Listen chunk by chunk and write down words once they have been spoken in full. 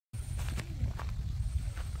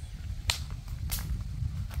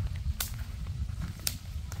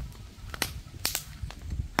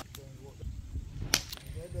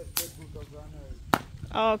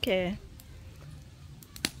Okay.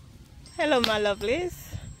 Hello, my lovelies.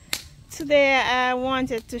 Today I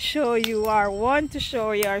wanted to show you,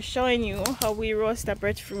 showing you how we roast a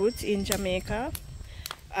breadfruit in Jamaica.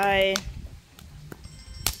 I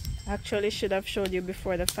actually should have showed you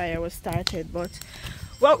before the fire was started, but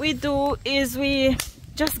what we do is we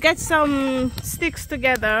just get some sticks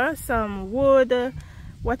together, some wood,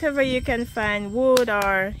 whatever you can find, wood,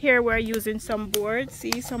 or here we're using some board.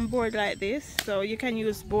 See, some board like this. So you can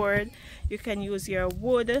use board, you can use your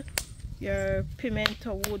wood, your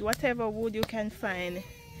pimento wood, whatever wood you can find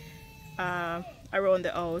around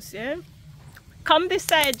the house. Yeah, come this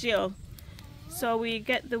side, Jill. So we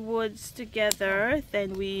get the woods together,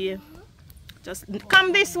 then we just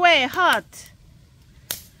come this way, hot.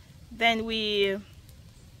 Then we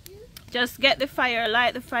just get the fire,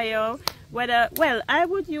 light the fire. Well, I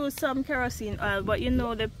would use some kerosene oil, but you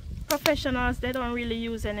know the professionals, they don't really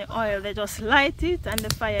use any oil. They just light it and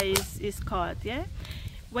the fire is caught. Yeah.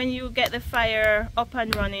 When you get the fire up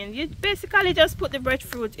and running, you basically just put the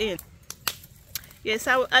breadfruit in. Yes,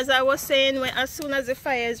 as I was saying, as soon as the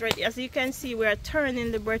fire is ready, as you can see, we are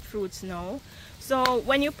turning the breadfruits now. So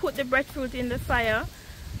when you put the breadfruit in the fire,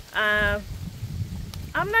 I'm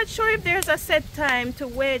not sure if there's a set time to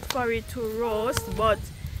wait for it to roast, but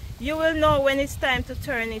you will know when it's time to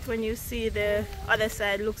turn it when you see the other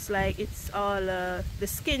side looks like it's all, the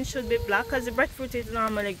skin should be black, because the breadfruit is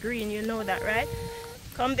normally green, you know that, right?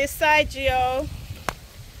 Come this side, Gio.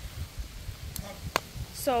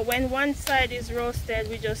 So when one side is roasted,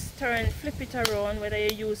 we just flip it around, whether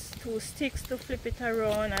you use 2 sticks to flip it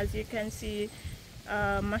around. As you can see,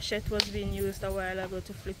 machete was being used a while ago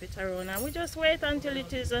to flip it around, and we just wait until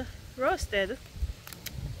it is roasted.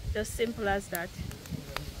 Just simple as that.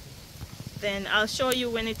 Then I'll show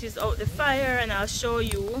you when it is out the fire, and I'll show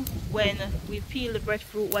you when we peel the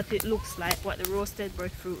breadfruit what it looks like, what the roasted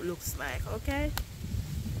breadfruit looks like. Okay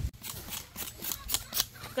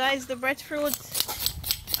guys, the breadfruit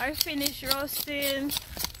are finished roasting.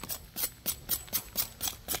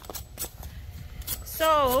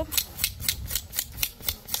 So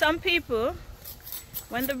some people,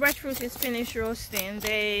 when the breadfruit is finished roasting,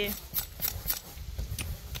 they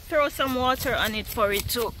throw some water on it for it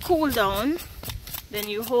to cool down. Then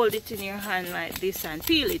you hold it in your hand like this and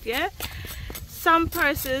peel it. Yeah, some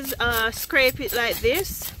persons scrape it like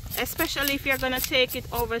this, especially if you're gonna take it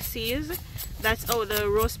overseas. That's how the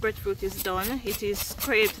roast breadfruit is done. It is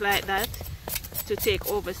scraped like that to take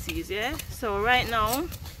overseas. Yeah, so right now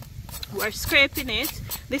we're scraping it.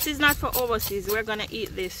 This is not for overseas, we're gonna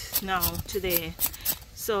eat this now today.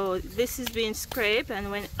 So this is being scraped,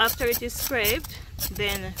 and after it is scraped,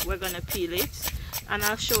 then we're gonna peel it, and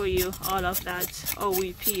I'll show you all of that, how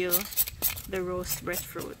we peel the roast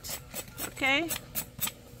breadfruit. Okay,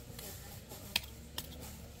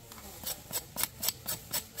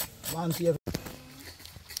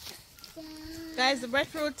 guys, the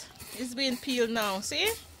breadfruit is being peeled now. See,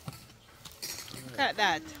 look at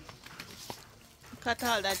that. Cut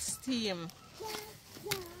all that steam.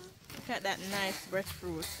 Look at that nice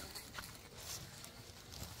breadfruit.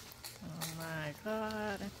 Oh my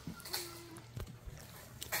God.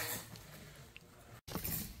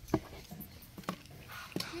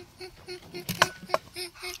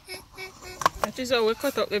 That is how we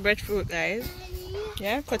cut up the breadfruit, guys.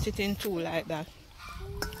 Yeah, cut it in 2 like that.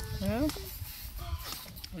 Yeah.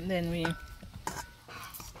 And then we,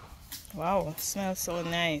 wow, it smells so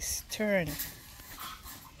nice. Turn.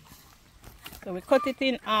 So we cut it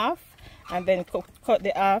in half, and then cut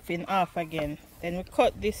the half in half again. Then we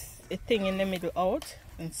cut this thing in the middle out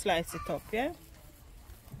and slice it up. Yeah,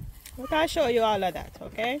 but I'll show you all of that.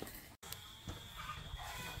 Okay,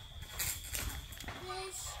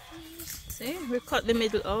 see, we cut the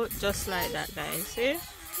middle out just like that, guys. See,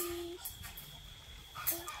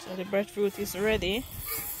 so the breadfruit is ready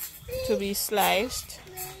to be sliced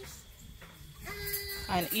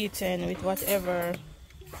and eaten with whatever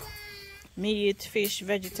meat, fish,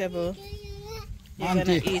 vegetable you're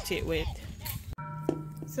gonna eat it with.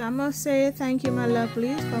 So I must say thank you, my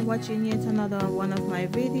lovelies, for watching yet another one of my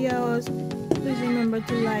videos. Please remember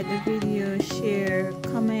to like the video, share,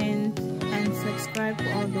 comment, and subscribe for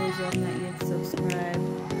all those who have not yet subscribed.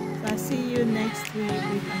 So I'll see you next week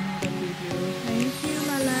with another video. Thank you,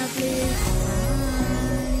 my lovelies.